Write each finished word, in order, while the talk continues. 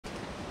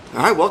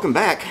Alright, welcome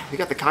back. We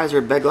got the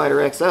Kaiser Bed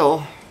Glider XL.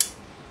 And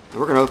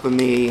we're going to open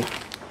the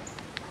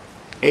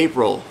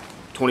April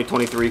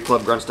 2023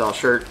 Club Grunt style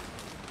shirt.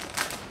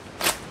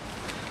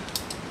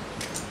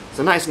 It's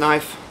a nice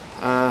knife.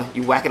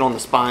 You whack it on the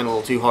spine a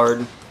little too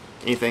hard.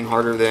 Anything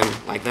harder than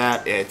like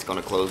that, it's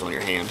going to close on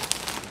your hand.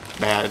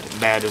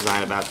 Bad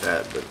design about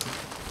that, but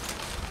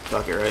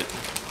fuck it, right?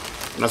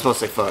 I'm not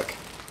supposed to say fuck,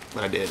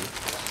 but I did.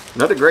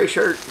 Another gray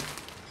shirt.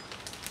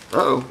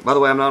 Uh-oh. By the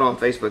way, I'm not on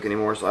Facebook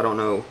anymore, so I don't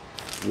know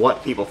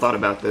what people thought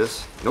about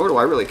this, nor do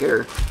I really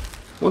care.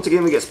 Once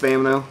again, we get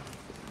spam though.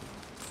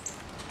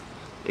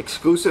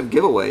 Exclusive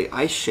giveaway,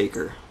 ice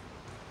shaker.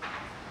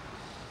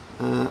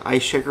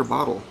 Ice shaker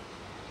bottle.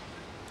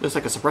 Just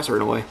like a suppressor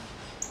in a way.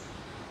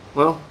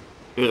 Well,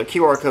 there's a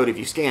QR code. If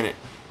you scan it,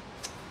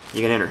 you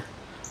can enter.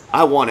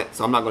 I want it,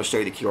 so I'm not going to show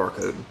you the QR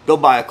code. Go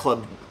buy a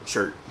club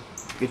shirt.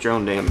 Get your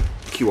own damn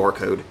QR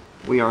code.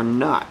 We are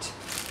not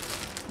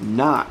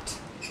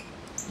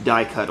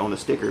die cut on the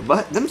sticker,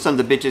 but them sons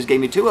of bitches gave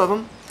me 2 of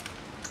them.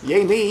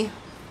 Yay me!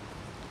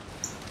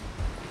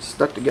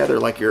 Stuck together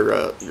like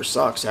your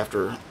socks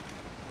after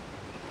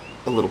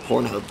a little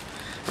Pornhub.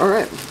 All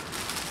right.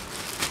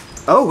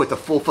 Oh, with a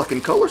full fucking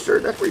color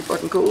shirt. That's pretty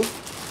fucking cool.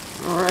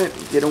 All right,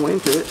 get on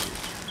into it.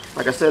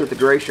 Like I said, it's a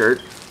gray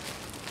shirt,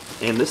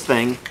 and this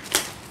thing,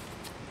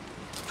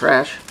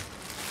 trash.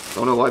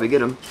 Don't know why we get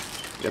them.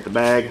 Got the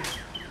bag.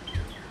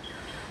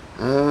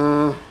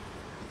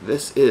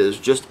 This is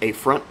just a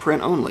front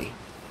print only.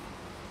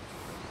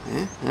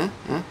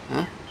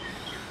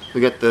 We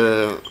got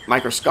the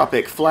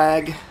microscopic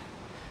flag.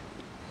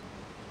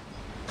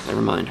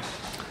 Never mind.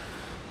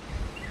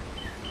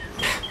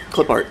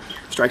 Clip art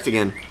strikes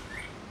again.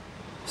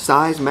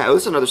 Size matter. Oh,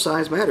 this is another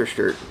size matter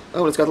shirt. Oh,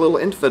 and it's got a little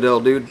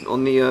infidel dude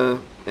on the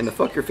in the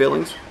fuck your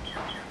feelings.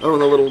 Oh,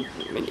 and the little.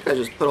 Man, you guys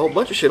just put a whole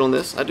bunch of shit on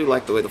this. I do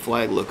like the way the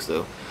flag looks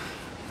though.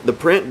 The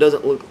print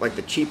doesn't look like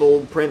the cheap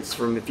old prints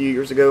from a few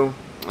years ago.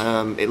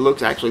 It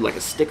looks actually like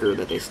a sticker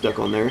that they stuck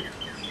on there.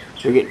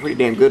 They're getting pretty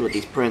damn good with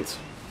these prints.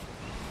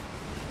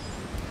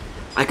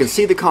 I can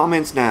see the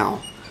comments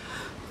now.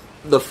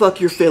 The fuck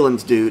your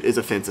feelings dude is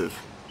offensive.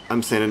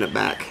 I'm sending it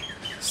back.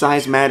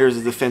 Size matters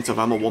is offensive.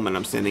 I'm a woman.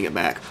 I'm sending it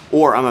back.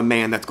 Or I'm a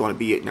man that's going to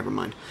be it. Never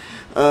mind.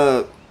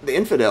 The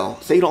infidel.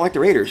 Say you don't like the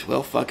Raiders.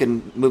 Well,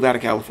 fucking move out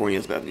of California.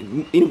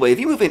 Anyway, if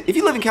you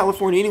live in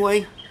California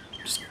anyway,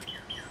 just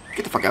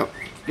get the fuck out.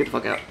 Get the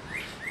fuck out.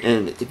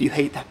 And if you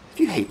hate that.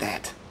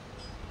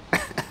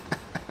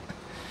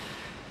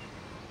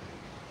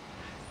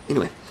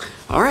 Anyway,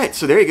 all right.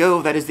 So there you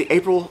go. That is the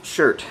April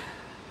shirt.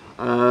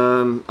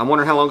 I'm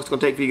wondering how long it's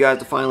going to take for you guys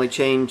to finally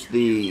change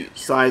the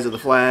size of the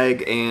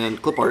flag and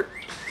clip art.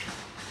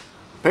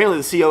 Apparently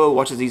the COO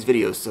watches these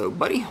videos, so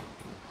buddy,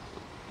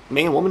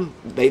 man, woman,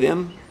 they,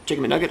 them,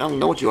 chicken McNugget, I don't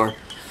know what you are.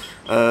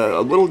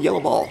 A little yellow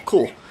ball.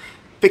 Cool.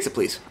 Fix it,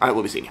 please. All right,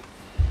 we'll be seeing you.